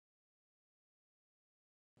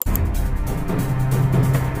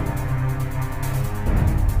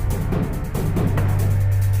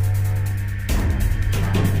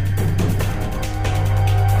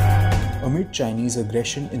Amid Chinese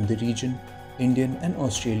aggression in the region, Indian and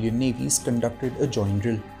Australian navies conducted a joint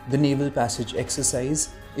drill. The naval passage exercise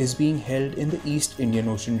is being held in the East Indian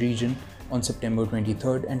Ocean region on September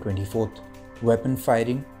 23rd and 24th. Weapon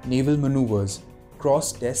firing, naval maneuvers,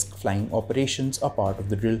 cross-desk flying operations are part of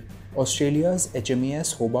the drill. Australia's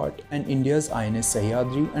HMAS Hobart and India's INS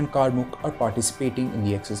Sahyadri and Karmuk are participating in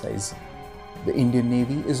the exercise. The Indian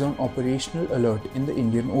Navy is on operational alert in the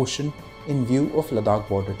Indian Ocean in view of Ladakh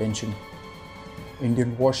border tension.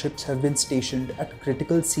 Indian warships have been stationed at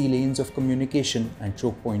critical sea lanes of communication and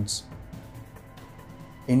choke points.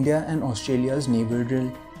 India and Australia's naval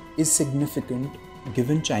drill is significant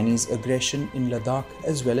given Chinese aggression in Ladakh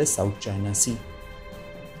as well as South China Sea.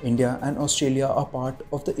 India and Australia are part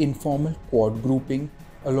of the informal Quad grouping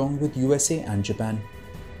along with USA and Japan.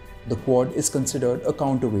 The Quad is considered a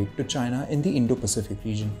counterweight to China in the Indo-Pacific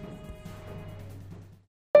region.